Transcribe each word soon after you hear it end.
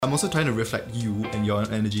I'm also trying to reflect you and your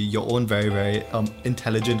energy, your own very, very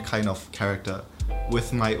intelligent kind of character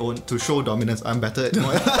with my own, to show dominance. I'm better at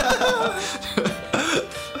more.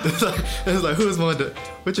 it's like who's more,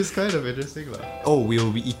 which is kind of interesting. Oh,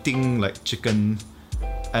 we'll be eating like chicken.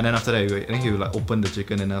 And then after that, he will like open the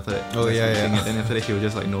chicken, and after that, it, and then after that, he will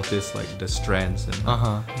just like notice like the strands and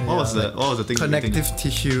what was the thing? Connective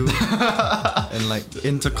tissue and like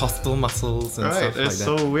intercostal muscles and stuff like that. It's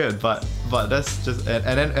so weird, but that's just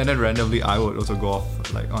and then randomly I would also go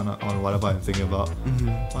off like on whatever I'm thinking about.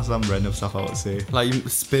 Or some random stuff I would say, like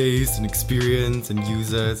space and experience and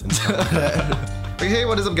users and stuff like that. Okay, hey,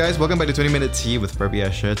 what is up, guys? Welcome back to 20 Minute Tea with Preppy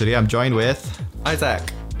Asher. Today I'm joined with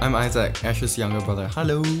Isaac. I'm Isaac, Ash's younger brother.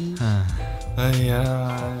 Hello.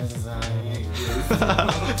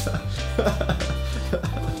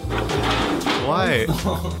 Why?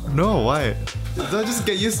 No, why? Don't just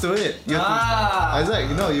get used to it. Isaac,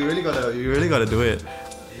 you really gotta do it.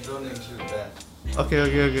 You don't include that.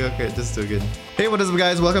 Okay, just do it again. Hey, what is up,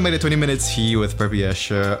 guys? Welcome back to 20 Minutes Tea with Preppy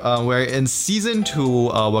Asher. We're in season 2.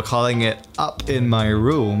 We're calling it Up in My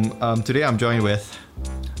Room. Today I'm joined with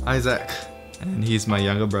Isaac. And he's my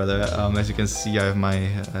younger brother. As you can see, I have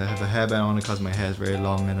a hairband on because my hair is very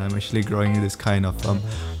long, and I'm actually growing this kind of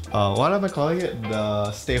what am I calling it?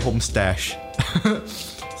 The stay home stash.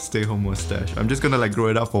 Stay home mustache. I'm just gonna like grow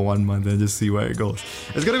it up for 1 month and just see where it goes.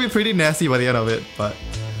 It's gonna be pretty nasty by the end of it, but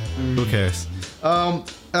who cares? In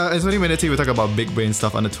 20 minutes here, we talk about big brain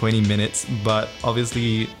stuff under 20 minutes, but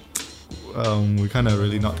obviously we're kind of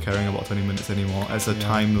really not caring about 20 minutes anymore as a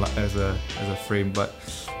time, as a frame, but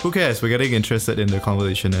who cares? We're getting interested in the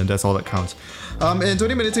conversation, and that's all that counts. In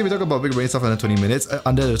 20 minutes here, we talk about big brain stuff under 20 minutes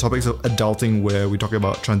under the topics of adulting, where we talk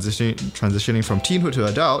about transitioning from teenhood to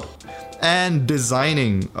adult, and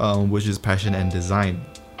designing, which is passion and design.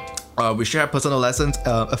 We share personal lessons,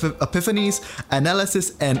 epiphanies,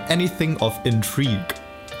 analysis, and anything of intrigue.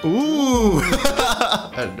 Ooh!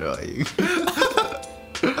 Annoying.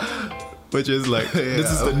 Which is like, this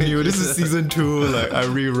is season 2, like I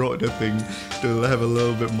rewrote the thing to have a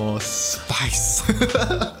little bit more spice.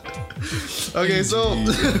 Okay,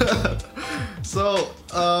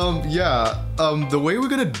 the way we're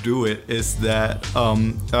gonna do it is that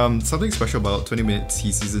something special about 20 Minutes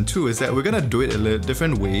Tea season 2 is that we're gonna do it a little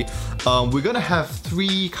different way. We're gonna have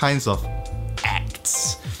 3 kinds of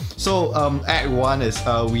acts. So act 1 is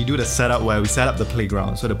we do the setup where we set up the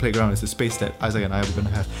playground. So the playground is the space that Isaac and I are going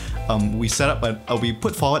to have. We set up we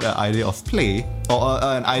put forward an idea of play, or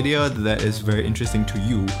an idea that is very interesting to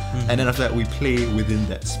you, and then after that we play within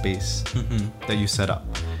that space that you set up,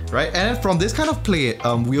 right? And then from this kind of play,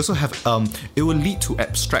 we also have it will lead to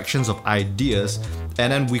abstractions of ideas,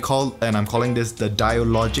 and then I'm calling this the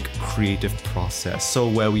dialogic creative process. So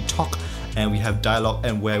where we talk and we have dialogue,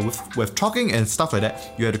 and where with talking and stuff like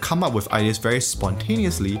that, you have to come up with ideas very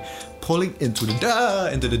spontaneously, pulling into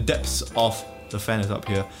the depths of the fan is up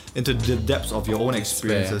here, into the depths of your own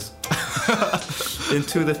experiences,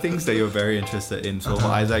 into the things that you're very interested in. So for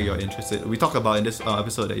Isaac, you're interested. We talk about in this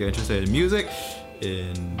episode that you're interested in music,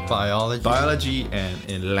 in biology, and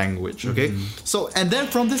in language. Okay, so and then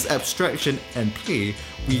from this abstraction and play,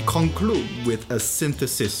 we conclude with a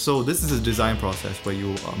synthesis. So this is a design process where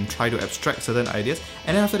you try to abstract certain ideas,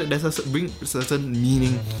 and then after that, bring certain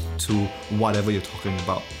meaning to whatever you're talking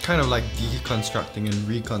about. Kind of like deconstructing and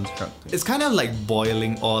reconstructing. It's kind of like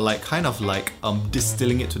boiling, or like kind of like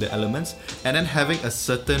distilling it to the elements, and then having a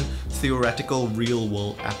certain theoretical real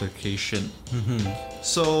world application.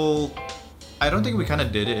 So I don't think we kind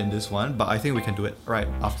of did it in this one, but I think we can do it right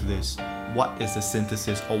after this. What is the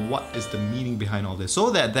synthesis, or what is the meaning behind all this?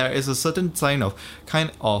 So that there is a certain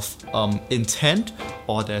kind of intent,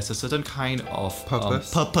 or there's a certain kind of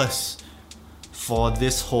purpose for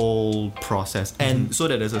this whole process, and so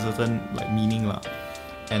that there's a certain like meaning lah.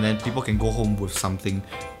 And then people can go home with something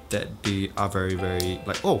that they are very, very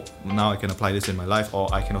like, oh, now I can apply this in my life, or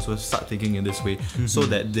I can also start thinking in this way, so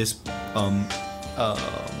that this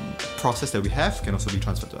process that we have can also be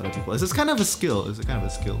transferred to other people. It's kind of a skill.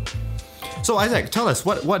 So Isaac, tell us,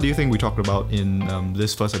 what do you think we talked about in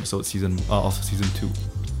this first episode of season 2?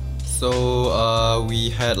 So we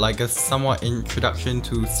had like a somewhat introduction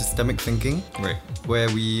to systemic thinking, right? Where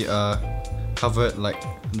we covered like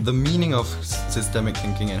the meaning of systemic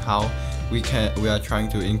thinking and how we are trying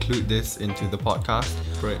to include this into the podcast.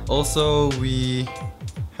 Right. Also, we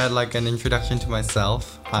had like an introduction to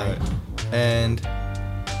myself. Right. And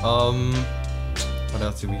what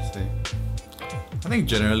else did we say? I think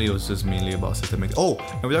generally it was just mainly about systemic. Oh,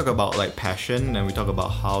 and we talk about like passion, and we talk about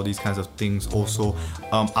how these kinds of things also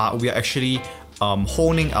we are actually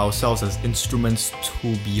honing ourselves as instruments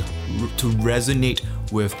to resonate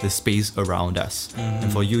with the space around us.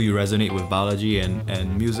 And for you resonate with biology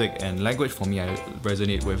and music and language. For me, I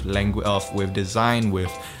resonate with with design,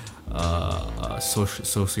 with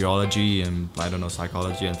sociology and I don't know,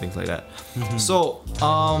 psychology and things like that. So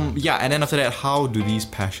yeah, and then after that, how do these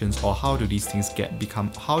passions or how do these things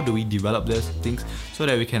how do we develop these things so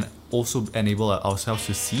that we can also enable ourselves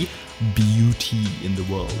to see beauty in the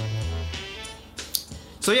world?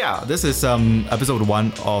 So yeah, this is episode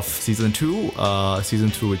 1 of season 2,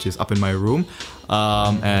 which is up in my room.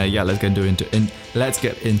 Yeah, let's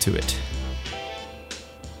get into it.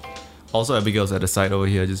 Also, Abigail's at the side over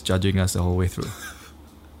here, just judging us the whole way through.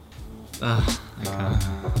 I can't.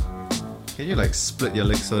 Can you like split your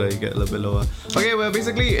legs so that you get a little bit lower? Okay, we're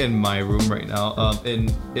basically in my room right now.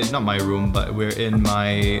 In not my room, but we're in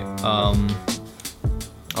my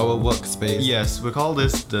our workspace. Yes, we call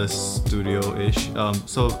this the studio-ish.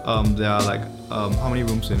 So there are like how many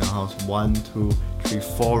rooms in our house? 1, 2, 3,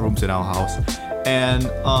 4 rooms in our house. And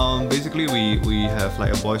basically we have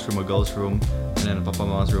like a boys' room, a girls' room, and then a Papa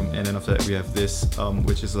Mama's room, and then after that we have this,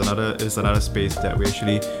 which is another space that we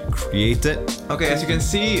actually created. Okay, as you can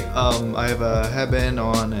see, I have a hairband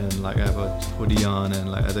on, and like I have a hoodie on, and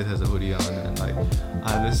like Adit has a hoodie on, and like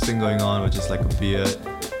I have this thing going on, which is like a beard.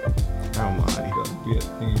 Oh my god, beard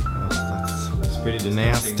thingy. It's pretty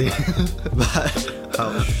Nasty.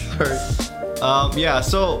 but sorry. Yeah,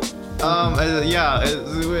 so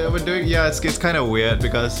we're doing, it's kind of weird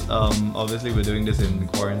because obviously we're doing this in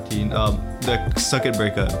quarantine. The circuit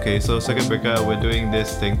breaker. Okay, so circuit breaker, we're doing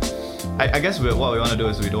this thing. I guess what we want to do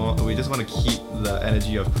is we just want to keep the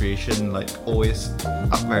energy of creation like always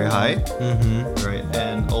up very high, right?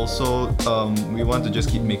 And also we want to just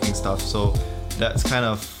keep making stuff. So that's kind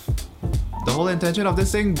of the whole intention of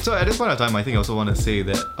this thing. So at this point of time, I think I also want to say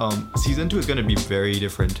that season 2 is going to be very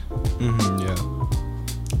different. Yeah.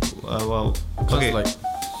 Well, okay. Like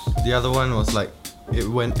the other one was like it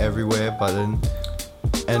went everywhere, but then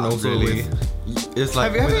and also really? It's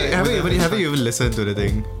like have you even listened to the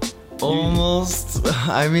thing? Almost.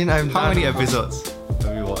 I mean, how many episodes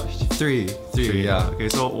have you watched? 3. Yeah. Okay,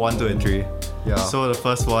 so 1, 2, and 3. Yeah. So the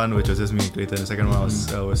first one, which was just me and Clayton, the second one was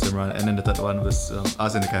Simran, and then the third one was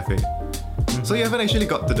us in the cafe. So you haven't actually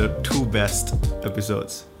got to the 2 best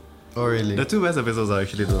episodes. Oh really? The 2 best episodes are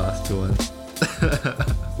actually the last 2 ones.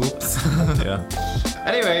 Oops. Yeah.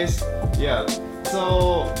 Anyways, yeah.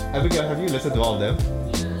 So Abigail, have you listened to all of them?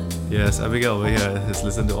 Yes, Abigail over here has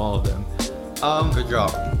listened to all of them. Good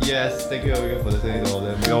job. Yes, thank you Abigail for listening to all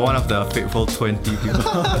of them. You're one of the faithful 20 people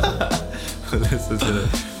who listen to them.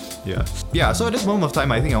 Yeah. So at this moment of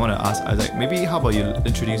time, I think I want to ask Isaac. Maybe how about you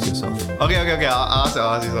introduce yourself? Okay.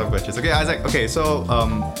 I'll ask you some questions. Okay, Isaac. Okay, so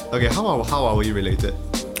okay, how are we related?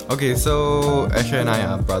 Okay, so Asher and I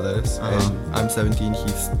are brothers, and I'm 17,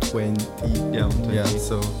 he's 20. Yeah, I'm 20. Yeah,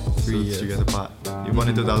 so 3 years. 3 years apart. You're born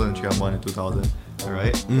in 2003, I'm born in 2000.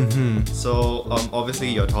 Alright? So obviously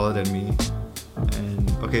you're taller than me.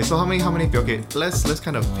 And okay, so how many okay, let's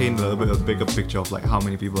kind of paint a little bit of a bigger picture of like how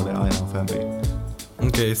many people there are in our family.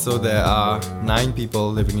 Okay, so there are 9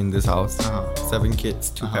 people living in this house. 7 kids,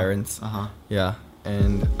 2 parents. Yeah,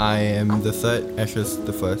 and I am the third, Asher's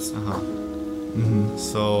the first.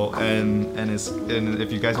 So and if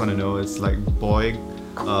you guys want to know, it's like boy,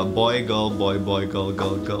 girl, boy, girl,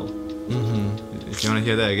 girl. If you want to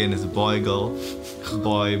hear that again, it's boy, girl,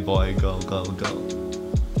 girl.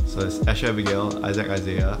 So it's Asher, Abigail, Isaac,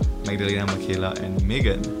 Isaiah, Magdalena, Michaela, and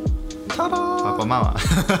Megan. Ta-da! Papa, Mama.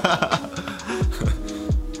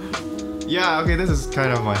 Yeah. Okay. This is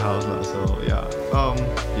kind of my house now. So yeah.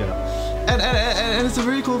 Yeah. And it's a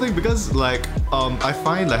very cool thing because like I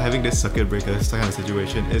find like having this circuit breaker kind of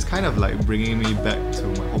situation is kind of like bringing me back to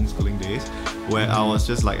my homeschooling days where I was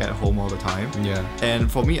just like at home all the time. Yeah. And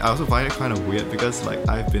for me, I also find it kind of weird because like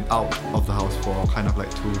I've been out of the house for kind of like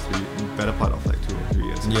 2 or 3, better part of like 2 or 3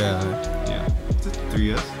 years. Yeah. Is it 3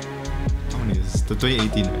 years? How many years?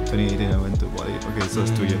 2018, right? 2018 I went to Bali. Okay, so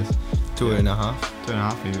it's 2 years. 2.5.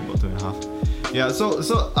 2.5, maybe about 2.5. Yeah,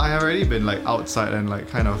 so I have already been like outside and like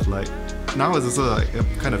kind of like now it's also like a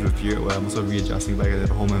kind of a period where I'm also readjusting back to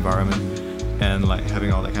the home environment and like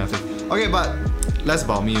having all that kind of thing. Okay, but less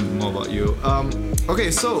about me, more about you.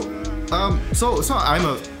 Okay, so I'm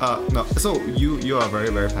a no. So you are a very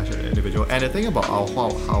very passionate individual, and the thing about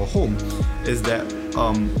our home is that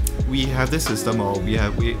we have this system, or we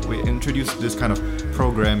introduced this kind of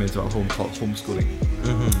program into our home called homeschooling.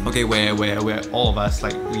 Okay, where all of us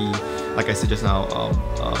like I said just now,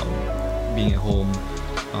 being at home,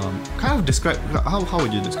 kind of describe how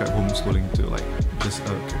would you describe homeschooling to like just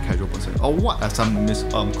a casual person, or what are some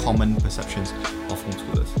common perceptions of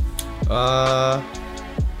homeschoolers?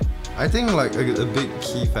 I think like a big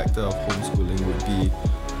key factor of homeschooling would be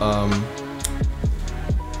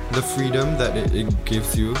the freedom that it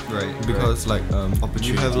gives you, right? Because like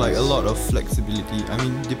you have like a lot of flexibility. I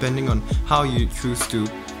mean, depending on how you choose to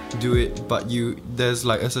do it, but there's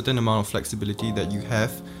like a certain amount of flexibility that you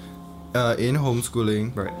have in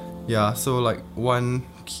homeschooling, right? Yeah, so like one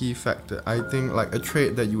key factor, I think like a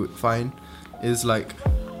trait that you would find is like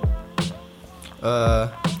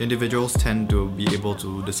individuals tend to be able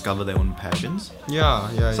to discover their own passions.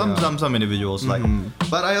 Some individuals like,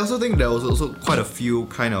 but I also think there was also quite a few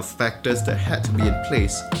kind of factors that had to be in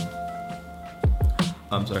place.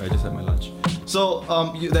 I'm sorry, I just had my lunch. So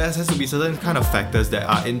there has to be certain kind of factors that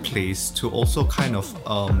are in place to also kind of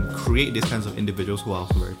create these kinds of individuals who are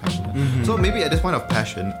also very passionate. So maybe at this point of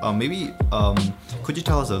passion, could you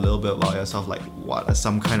tell us a little bit about yourself? Like, what are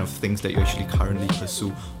some kind of things that you actually currently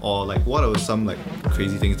pursue, or like what are some like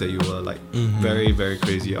crazy things that you were like very, very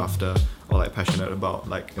crazy after, or like passionate about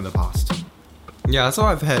like in the past? Yeah, so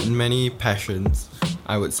I've had many passions,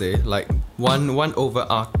 I would say. Like one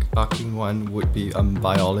overarching one would be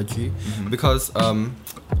biology, because I'm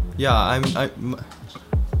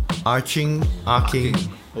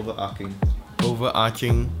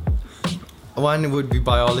overarching one would be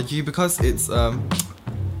biology, because it's how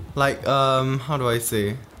do I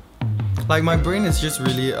say, like my brain is just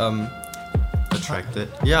really attracted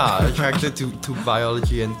to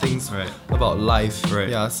biology and things about life. Right.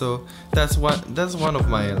 Yeah, so that's one of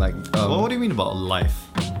my like what do you mean about life?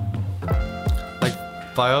 Like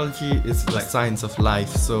biology is like science of life,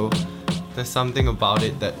 so there's something about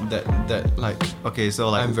it that like, okay, so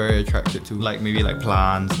like I'm very attracted to, like maybe like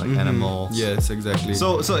plants, like animals. Yes, exactly.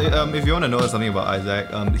 So if you want to know something about Isaac,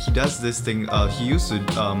 he does this thing. He used to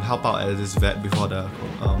help out as this vet before the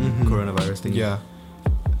coronavirus thing. Yeah.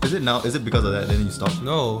 Is it now? Is it because of that then you stopped?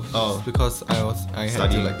 No. Oh, because I had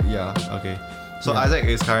studying. to like Okay. So Isaac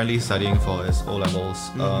is currently studying for his O levels.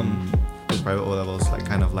 His private O levels, like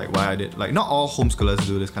kind of like why I did. Like not all homeschoolers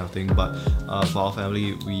do this kind of thing, but for our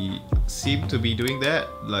family we seem to be doing that.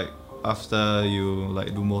 Like after you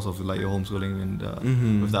like do most of like your homeschooling and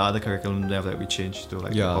with the other curriculum, then after that we change to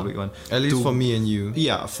like the public one. At least for me and you.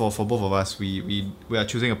 Yeah, for both of us, we are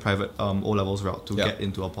choosing a private O levels route to get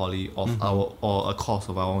into a poly of our, or a course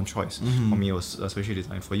of our own choice. For me, it was especially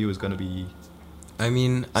design. For you, it's gonna be, I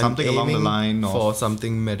mean, something I'm along the line of for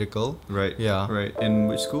something medical. Right. Yeah. Right. In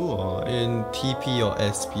which school, or like, in TP or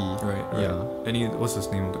SP. Right. Yeah. What's the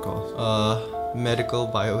name of the course? Medical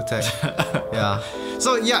biotech. Yeah.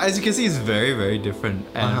 So yeah, as you can see, it's very, very different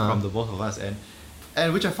and from the both of us,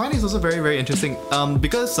 and which I find is also very, very interesting.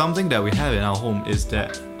 Because something that we have in our home is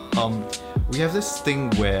that we have this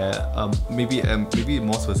thing where maybe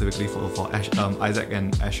more specifically for Isaac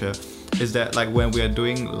and Asher, is that like when we are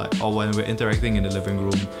doing like, or when we're interacting in the living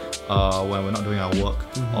room, when we're not doing our work,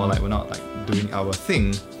 or like we're not like doing our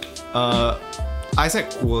thing,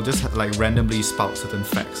 Isaac will just like randomly spout certain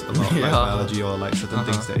facts about like biology, or like certain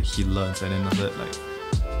things that he learns, and then after that, like,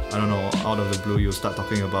 I don't know, out of the blue you'll start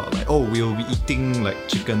talking about like, oh, we'll be eating like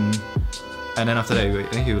chicken, and then after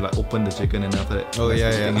that then he will like open the chicken, and after that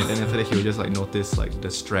and then after that he will just like notice like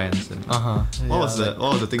the strands and what was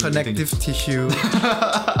the thing, connective tissue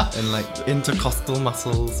and like intercostal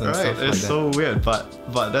muscles and stuff like that. It's so weird, but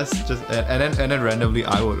that's just, and then randomly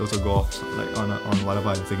I would also go off like on whatever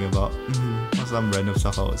I'm thinking about, some random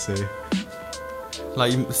stuff I would say,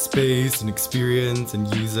 like space and experience and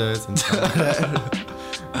users and stuff like that.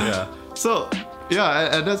 Yeah. So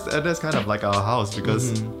yeah, and that's kind of like our house,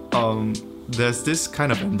 because there's this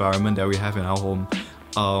kind of environment that we have in our home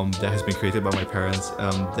that has been created by my parents,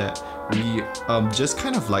 that we just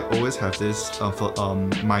kind of like always have this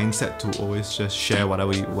mindset to always just share whatever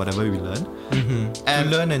we learn, and to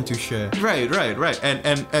learn and to share. Right,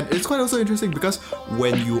 and it's quite also interesting, because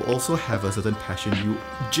when you also have a certain passion, you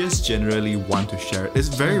just generally want to share it. It's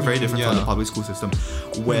very, very different from the public school system,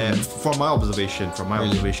 where from my observation,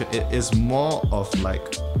 it is more of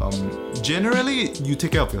like generally you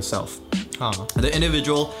take care of yourself. The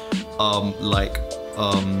individual,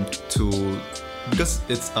 because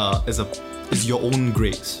it's your own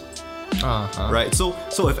grades. Right, so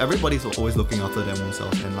if everybody's always looking after their own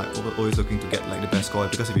self and like always looking to get like the best score,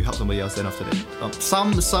 because if you help somebody else, then after that,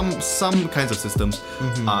 some kinds of systems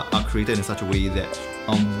are created in such a way that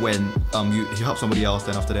when you help somebody else,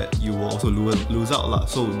 then after that you will also lose out lah.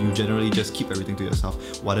 So you generally just keep everything to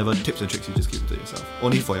yourself. Whatever tips and tricks, you just keep it to yourself.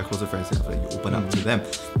 Only for your closer friends, and after that you open up to them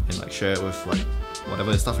and like share it with like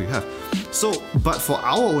whatever stuff you have. So, but for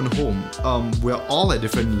our own home, we're all at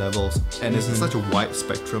different levels, and it's such a wide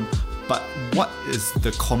spectrum. But what is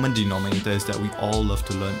the common denominator is that we all love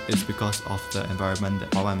to learn. It's because of the environment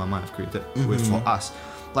that Papa and Mama have created with for us.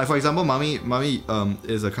 Like for example, Mommy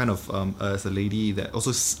is a kind of as a lady that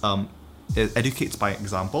also educates by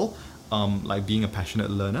example. Like being a passionate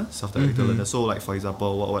learner, self-directed learner. So like for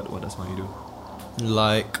example, what does Mommy do?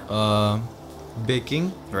 Like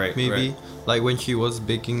baking, right? Maybe right. like when she was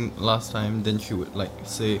baking last time, then she would like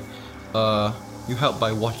say, "You help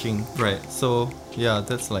by watching." Right. So yeah,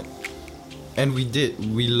 that's like. And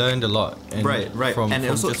we learned a lot. And right. From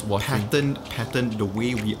also just watching. pattern the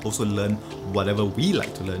way we also learn whatever we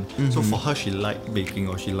like to learn. So for her, she liked baking,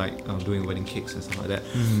 or she liked doing wedding cakes and stuff like that.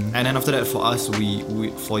 And then after that, for us,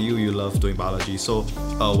 for you love doing biology. So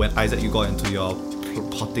when Isaac, you got into your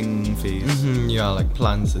potting phase. Yeah, like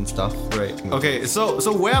plants and stuff. Right. Okay. So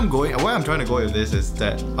where I'm trying to go with this is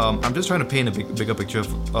that I'm just trying to paint a bigger picture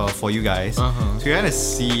for you guys, so you kind of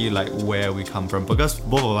see like where we come from, because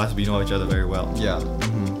both of us, we know each other very well. Yeah.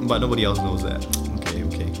 But nobody else knows that.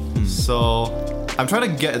 Okay. So I'm trying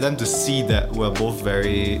to get them to see that we're both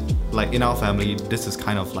very, like, in our family, this is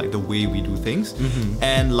kind of like the way we do things.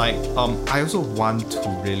 And like I also want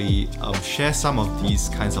to really share some of these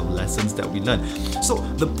kinds of lessons that we learn. So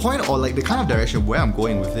the point, or like the kind of direction where I'm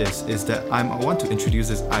going with this, is that I want to introduce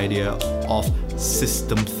this idea of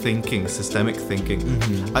systemic thinking.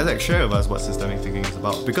 Isaac, share with us what systemic thinking is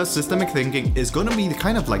about, because systemic thinking is going to be the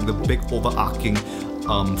kind of like the big overarching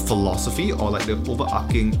philosophy, or like the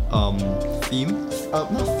overarching theme,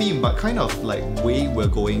 not theme, but kind of like way we're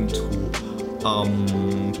going to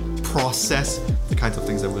process the kinds of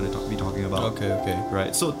things that we're going to be talking about. Okay.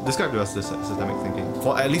 Right. So describe to us this systemic thinking,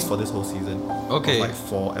 for at least for this whole season. Okay. Like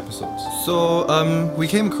 4 episodes. So we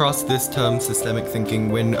came across this term systemic thinking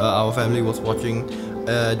when our family was watching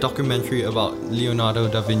a documentary about Leonardo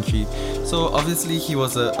da Vinci. So obviously he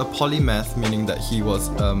was a polymath, meaning that he was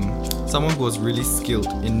someone who was really skilled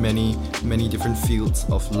in many different fields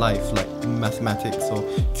of life, like mathematics or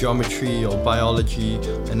geometry or biology,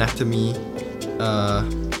 anatomy,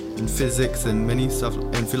 and physics, and many stuff,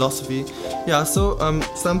 and philosophy. Yeah, so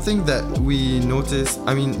something that we noticed,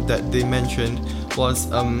 that they mentioned,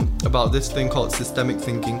 was about this thing called systemic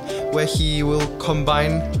thinking, where he will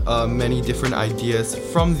combine many different ideas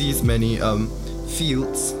from these many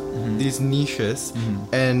fields, these niches,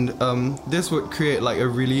 and this would create like a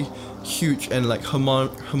really huge and like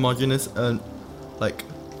homogeneous, like,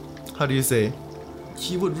 how do you say?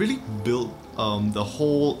 He would really build the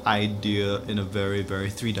whole idea in a very, very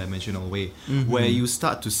 3-dimensional way, where you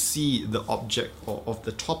start to see the object of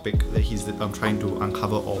the topic that he's trying to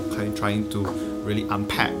uncover, or trying to really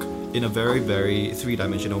unpack in a very, very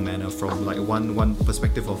 3-dimensional manner, from like one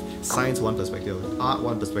perspective of science, one perspective of art,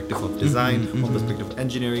 one perspective of design, one perspective of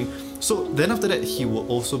engineering. So then after that, he will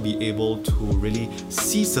also be able to really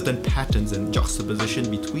see certain patterns and juxtaposition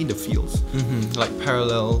between the fields, like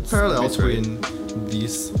parallels between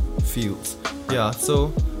these fields. Yeah, so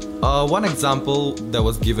one example that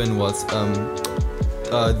was given was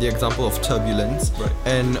the example of turbulence. Right.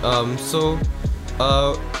 And so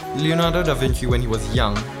Leonardo da Vinci, when he was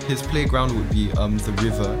young, his playground would be the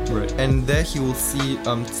river. Right. And there he will see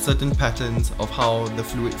certain patterns of how the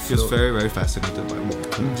fluid He was flows. very, very fascinated by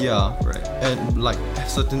water. Yeah. Right. And like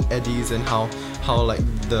certain eddies, and how like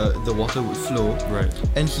the water would flow. Right.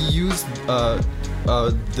 And he used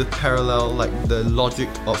the parallel, like the logic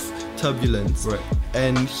of turbulence. Right.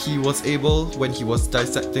 And he was able, when he was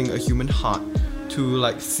dissecting a human heart, to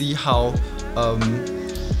like see how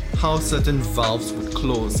certain valves would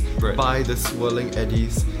close by the swirling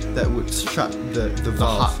eddies that would shut the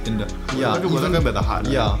valve. Heart in the Yeah, we're talking about the heart.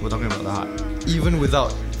 Right? Yeah. We're talking about the heart. Even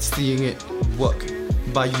without seeing it work,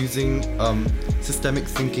 by using systemic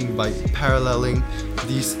thinking, by paralleling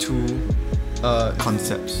these two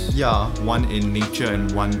Concepts. Yeah. One in nature,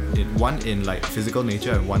 and one in like physical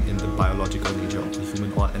nature, and one in the biological nature of the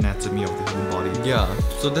human, or anatomy of the human body. Yeah.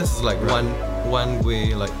 So this is like one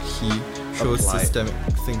way like he shows Applied. systemic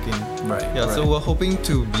thinking. Right. Yeah. Right. So we're hoping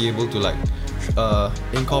to be able to like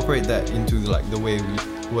incorporate that into like the way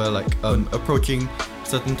we're like approaching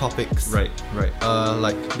certain topics. Right.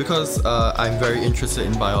 Like because I'm very interested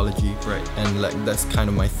in biology. Right. And like that's kind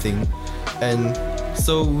of my thing, and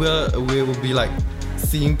so we will be like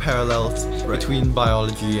seeing parallels between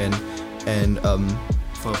biology and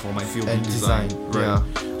For my field and design. Yeah.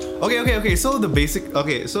 Okay. So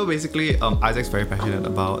basically, Isaac's very passionate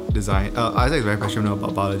about design. Isaac's very passionate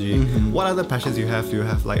about biology. What other passions you have? You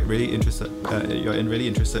have like really interested. Really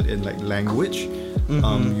interested in like language.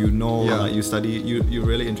 Like you study. You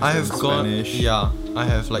really interested in Spanish. I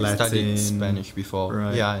have like Latin. studied Spanish before.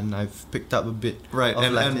 Right. Yeah, and I've picked up a bit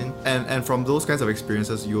of Latin. And from those kinds of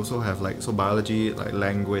experiences, you also have like biology, like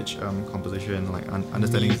language, composition, like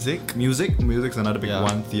understanding Music's another big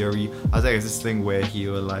one. Theory. Isaac has this thing where he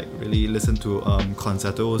will like really listen to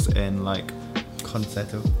concertos and like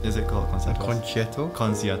Concerto. Is it called concerto?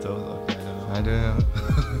 Concerto. Okay, I don't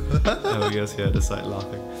know. I guess here at the side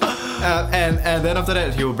laughing. And then after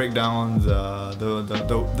that he will break down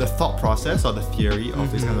the thought process or the theory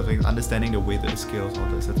of these kinds of things, understanding the way that the scales or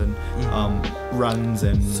the certain runs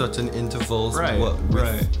and certain intervals work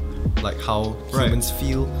with like how humans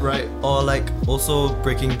feel, or like also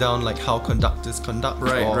breaking down like how conductors conduct,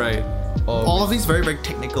 or all of these very very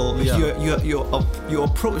technical. You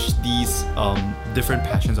approach these different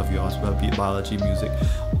passions of yours, whether it be biology, music,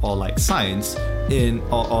 or like science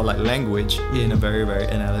or like language in a very very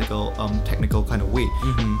analytical technical kind of way,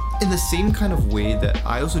 in the same kind of way that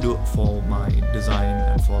I also do it for my design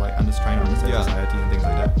and for like trying to understand society and things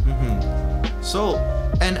like that. So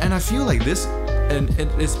and I feel like this, and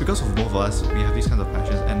it's because of both of us, we have these kinds of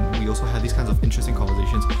passions, and we also have these kinds of interesting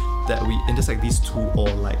conversations that we intersect these two or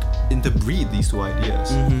like interbreed these two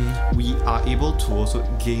ideas. We are able to also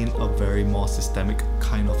gain a very more systemic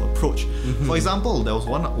kind of approach. For example, there was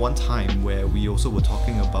one time where we also were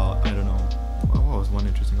talking about, I don't know, what was one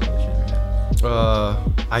interesting conversation we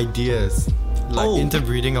had? Ideas. Like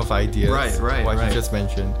interbreeding of ideas. Right. What you just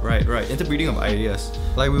mentioned. Right. Interbreeding of ideas.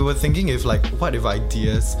 Like we were thinking what if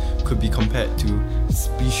ideas could be compared to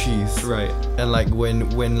species. Right. And like when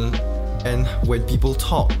people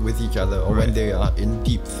talk with each other, or when they are in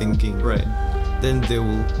deep thinking. Right. Then they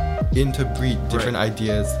will interbreed different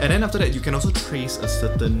ideas. And then after that you can also trace a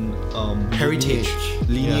certain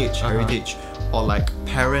lineage, heritage, or like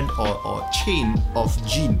parent or chain of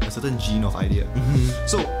gene, a certain gene of idea.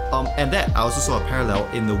 So and that I also saw a parallel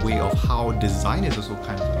in the way of how design is also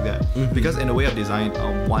kind of like that. Because in the way of design,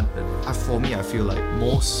 for me I feel like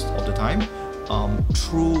most of the time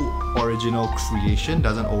true original creation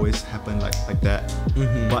doesn't always happen like that,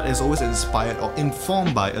 but it's always inspired or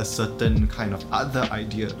informed by a certain kind of other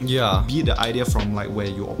idea. Be it the idea from like where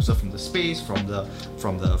you observe from the space, from the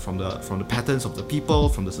patterns of the people,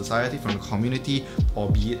 from the society, from the community, or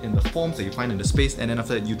be it in the forms that you find in the space, and then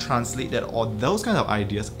after that you translate that, or those kind of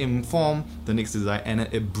ideas inform the next design, and then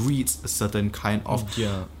it breeds a certain kind of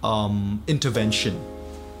intervention.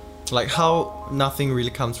 Like how nothing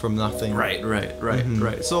really comes from nothing. Right.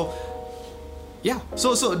 So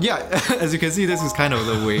as you can see, this is kind of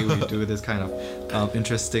the way we do this kind of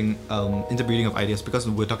interesting interbreeding of ideas, because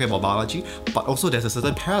we're talking about biology, but also there's a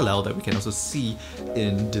certain parallel that we can also see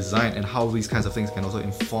in design, and how these kinds of things can also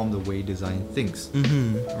inform the way design thinks.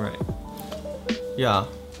 Right. Yeah.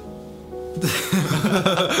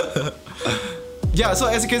 So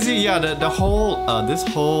as you can see, the whole this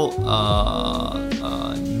whole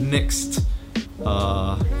next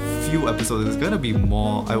few episodes is gonna be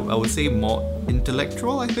more, I would say, more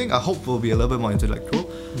intellectual. I think I hope will be a little bit more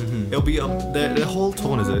intellectual. It'll be the whole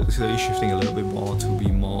tone is actually shifting a little bit more to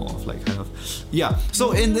be more of like kind of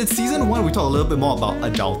so in season 1 we talked a little bit more about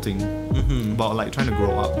adulting, about like trying to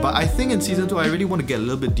grow up, but I think in season 2 I really want to get a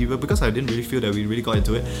little bit deeper, because I didn't really feel that we really got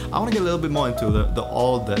into it. I want to get a little bit more into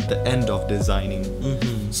the end of designing.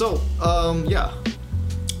 So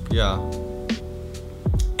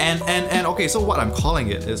And okay, so what I'm calling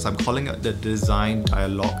it the design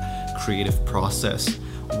dialogue creative process,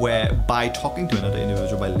 where by talking to another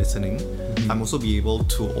individual, by listening, I'm also be able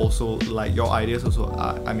to also, like, your ideas also,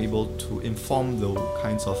 I'm able to inform the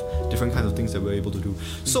different kinds of things that we're able to do.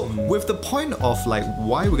 So with the point of like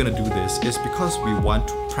why we're gonna do this is because we want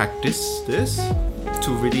to practice this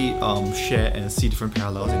to really share and see different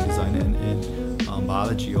parallels in design and in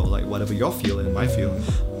biology, or like whatever your field and my field.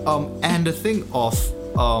 And the thing of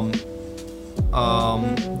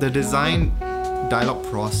the design dialogue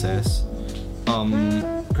process,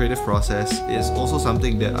 creative process, is also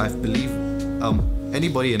something that I believe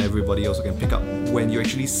anybody and everybody also can pick up when you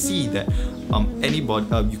actually see that anybody,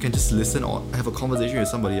 you can just listen or have a conversation with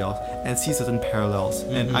somebody else and see certain parallels.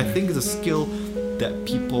 And I think it's a skill that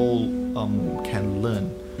people can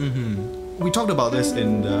learn. We talked about this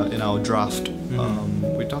in our draft.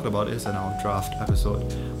 We talked about this in our draft episode,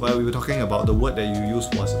 where we were talking about the word that you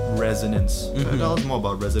used was resonance. Tell us more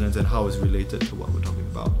about resonance and how it's related to what we're talking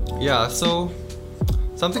about. Yeah, so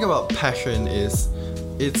something about passion is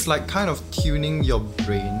it's like kind of tuning your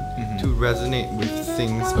brain to resonate with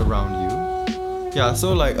things around you. Yeah,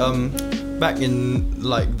 so like back in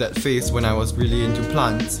like that phase when I was really into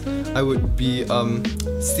plants, I would be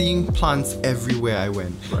seeing plants everywhere I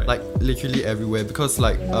went, Right. like literally everywhere, because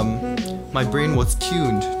like my brain was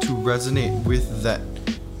tuned to resonate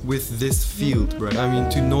with this field. Right. I mean,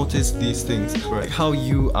 to notice these things, Right. like how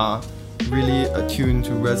you are really attuned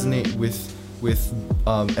to resonate with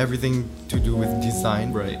everything to do with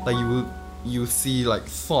design. Right. Like you see like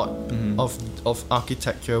thought of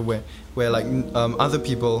architecture where like other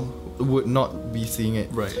people would not be seeing it.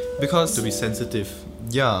 Right. Because To be sensitive.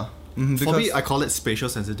 yeah. For me, I call it spatial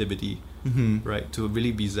sensitivity. Right. To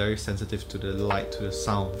really be very sensitive to the light, to the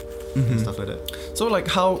sound, and stuff like that. So like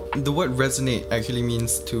how the word resonate actually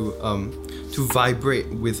means to vibrate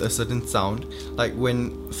with a certain sound. Like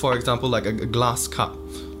when, for example, like a glass cup,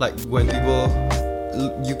 like when people,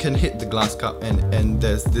 you can hit the glass cup and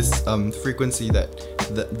there's this frequency that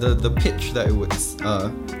the pitch that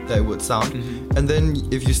it would sound, and then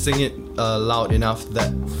if you sing it loud enough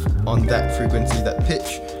that on that frequency, that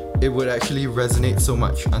pitch, it would actually resonate so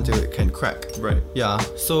much until it can crack. Right. Yeah,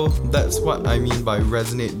 so that's what I mean by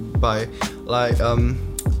resonate, by like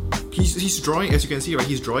He's drawing, as you can see, right?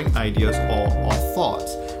 He's drawing ideas or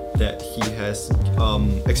thoughts that he has,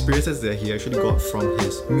 experiences that he actually got from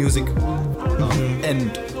his music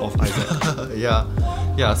end of Isaac.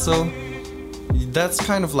 yeah, so that's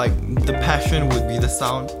kind of like the passion would be the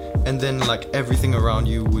sound, and then like everything around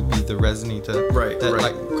you would be the resonator. Right, that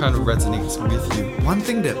right. like kind of resonates with you. One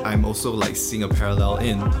thing that I'm also like seeing a parallel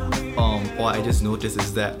in, or I just noticed,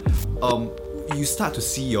 is that you start to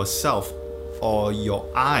see yourself or your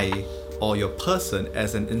eye or your person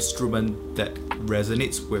as an instrument that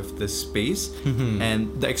resonates with the space,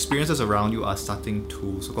 and the experiences around you are starting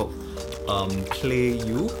to so-called play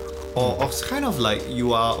you, or kind of like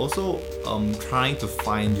you are also trying to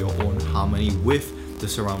find your own harmony with the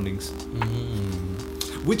surroundings.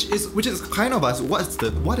 Which is kind of us. What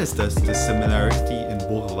is the similarity in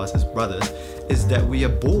both of us as brothers is that we are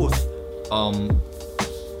both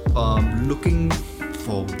looking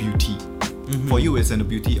for beauty. For you, it's in the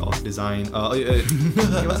beauty of design.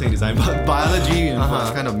 I'm not saying design, but biology and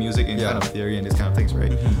kind of music and kind of theory and these kind of things,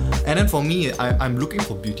 right? And then for me, I'm looking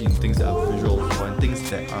for beauty in things that are visual, or in things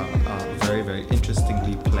that are very, very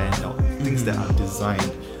interestingly planned out, things that are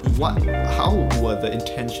designed. How were the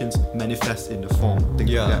intentions manifest in the form?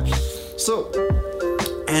 Things like that. So,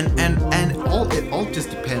 and it all just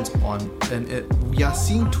depends on, we are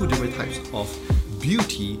seeing two different types of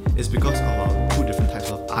beauty is because of our two different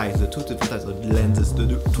types of eyes, the two different types of lenses, the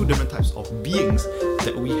two different types of beings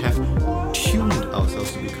that we have tuned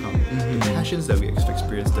ourselves to become. The passions that we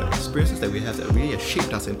experience, the experiences that we have that really have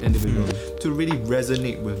shaped us as individuals to really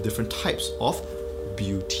resonate with different types of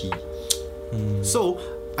beauty. So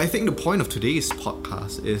I think the point of today's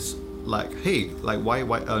podcast is like, hey, like why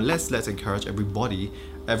let's encourage everybody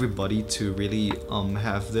to really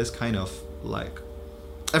have this kind of like,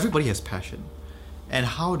 everybody has passion. And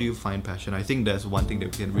how do you find passion? I think that's one thing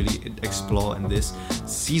that we can really explore in this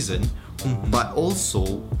season. But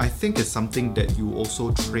also, I think it's something that you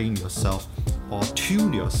also train yourself or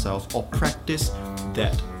tune yourself or practice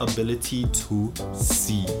that ability to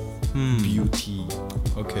see beauty.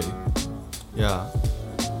 Okay. Yeah.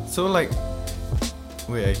 So like,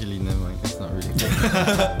 wait, actually, never mind. It's not really.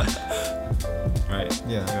 Right.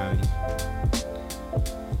 Yeah.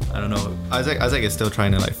 I don't know. Isaac is still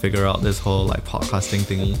trying to like figure out this whole like podcasting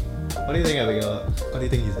thingy. What do you think, Abigail? What do you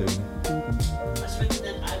think he's doing?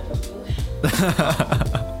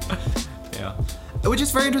 Yeah. Which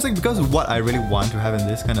is very interesting because what I really want to have in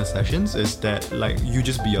this kind of sessions is that like you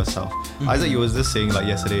just be yourself. Isaac, you was just saying like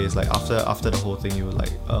yesterday, is like after the whole thing, you were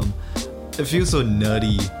like, it feels so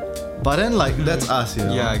nerdy. But then like that's us, you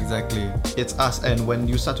know. Yeah, exactly. It's us, and when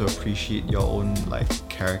you start to appreciate your own like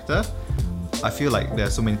character, I feel like there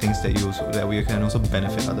are so many things that we can also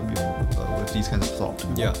benefit other people with these kinds of thoughts.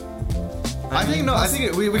 Yeah. I think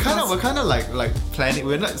we're kind of like planning.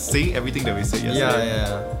 We're not saying everything that we said yesterday.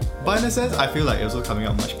 Yeah. But in a sense, I feel like it's also coming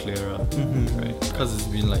out much clearer, right? Because it's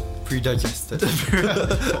been like pre-digested.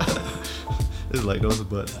 It's like those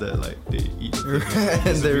birds that like they eat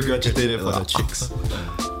and they regurgitate it for the chicks.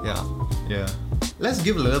 Yeah. Let's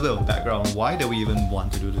give a little bit of background. Why did we even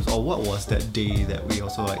want to do this, or what was that day that we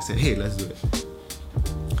also like said, hey, let's do it?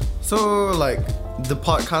 So like the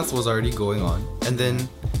podcast was already going on, and then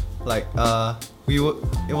like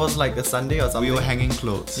it was like a Sunday or something. We were hanging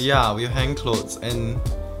clothes. Yeah, we were hanging clothes, and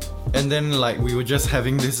then like we were just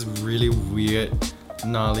having this really weird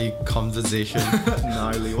gnarly conversation.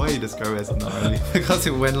 Gnarly. Why you describe it as gnarly? Because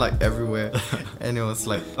it went like everywhere, and it was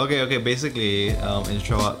like okay. Basically, in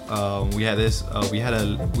short, we had this.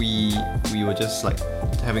 We were just like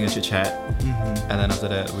having a chit chat, and then after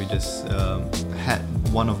that, we just had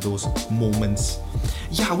one of those moments.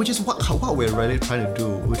 Yeah, which is what we're really trying to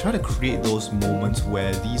do. We're trying to create those moments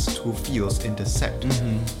where these two fields intersect.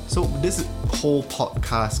 So this whole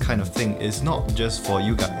podcast kind of thing is not just for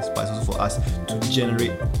you guys, but it's also for us to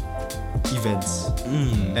generate events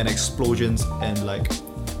and explosions and like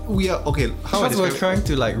we are okay. How because we're trying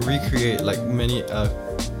to like recreate like many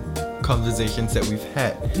conversations that we've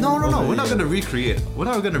had. No, we're not gonna recreate. We're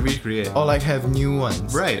not gonna recreate. Or like have new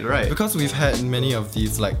ones. Right. Because we've had many of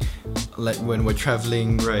these like when we're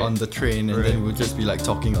traveling on the train and then we'll just be like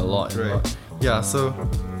talking a lot. Yeah, so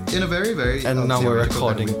in a very, very and now we're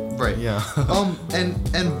recording. Kind of way. Right. Yeah.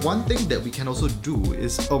 And one thing that we can also do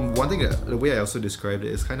is one thing that the way I also described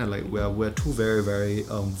it is kind of like we're two very, very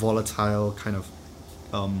volatile kind of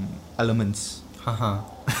elements.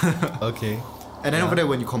 Okay. And then over there,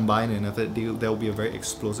 when you combine it, there will be a very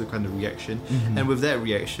explosive kind of reaction. And with that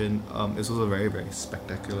reaction, it's also very, very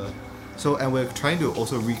spectacular. So, and we're trying to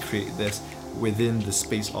also recreate this within the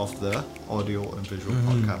space of the audio and visual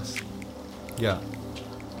podcast. Yeah.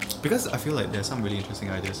 Because I feel like there's some really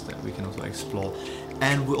interesting ideas that we can also explore.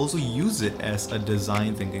 And we'll also use it as a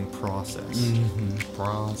design thinking process.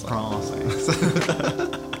 Process.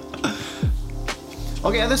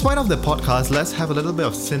 Okay, at this point of the podcast, let's have a little bit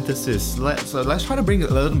of synthesis. Let's try to bring a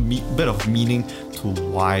little bit of meaning to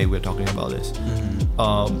why we're talking about this.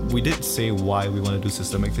 We did say why we want to do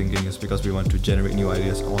systemic thinking is because we want to generate new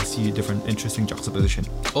ideas or see different interesting juxtaposition.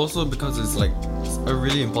 Also because it's like a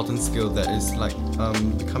really important skill that is like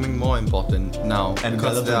becoming more important now. And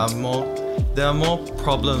because there are more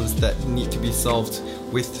problems that need to be solved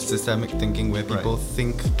with systemic thinking where people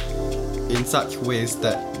think in such ways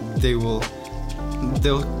that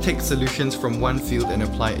they'll take solutions from one field and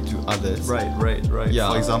apply it to others. Right.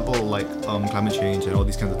 Yeah. For example, like climate change and all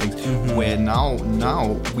these kinds of things, where now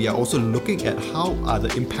we are also looking at how are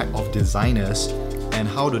the impact of designers and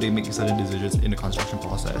how do they make certain decisions in the construction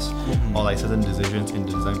process or like certain decisions in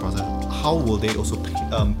the design process. How will they also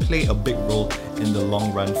play a big role in the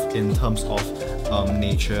long run in terms of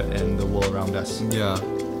nature and the world around us? Yeah.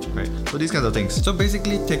 Right. So these kinds of things. So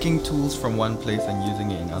basically taking tools from one place and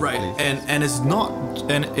using it in other places.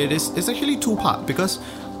 And it's actually two-part because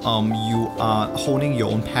you are honing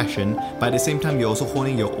your own passion, but at the same time you're also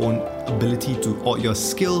honing your own ability or your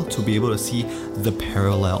skill to be able to see the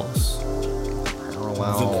parallels.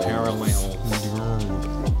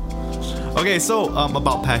 Okay, so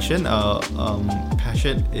about passion.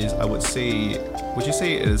 Passion is, would you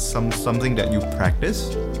say is something that you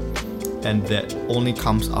practice? And that only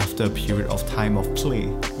comes after a period of time of play.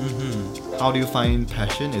 How do you find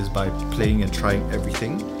passion? Is by playing and trying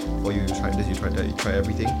everything. Or you try this, you try that, you try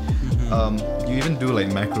everything. You even do like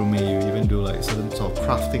macrame, you even do like certain sort of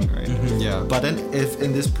crafting, right? Yeah. But then if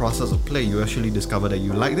in this process of play you actually discover that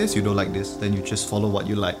you like this, you don't like this, then you just follow what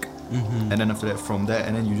you like. And then after that, from there,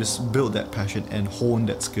 and then you just build that passion and hone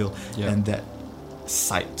that skill and that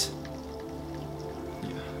sight.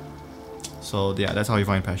 So yeah, that's how you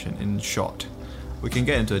find passion. In short, we can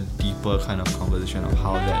get into a deeper kind of conversation of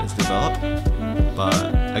how that is developed, but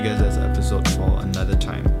I guess that's an episode for another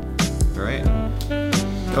time. Alright?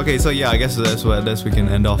 Okay, so yeah, I guess that's we can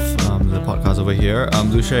end off the podcast over here.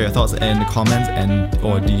 Do share your thoughts in the comments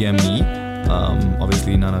or DM me.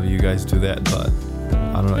 Obviously none of you guys do that, but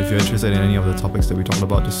I don't know if you're interested in any of the topics that we talked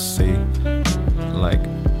about, just say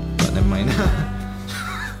but never mind.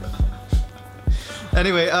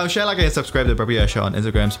 Anyway, share, like, and subscribe to Preppy Asher on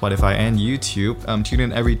Instagram, Spotify, and YouTube. Tune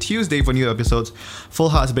in every Tuesday for new episodes, full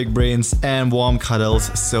hearts, big brains, and warm cuddles.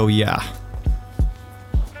 So yeah.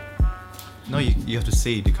 No, you have to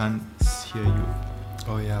say it. They can't hear you.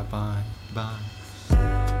 Oh yeah, bye. Bye.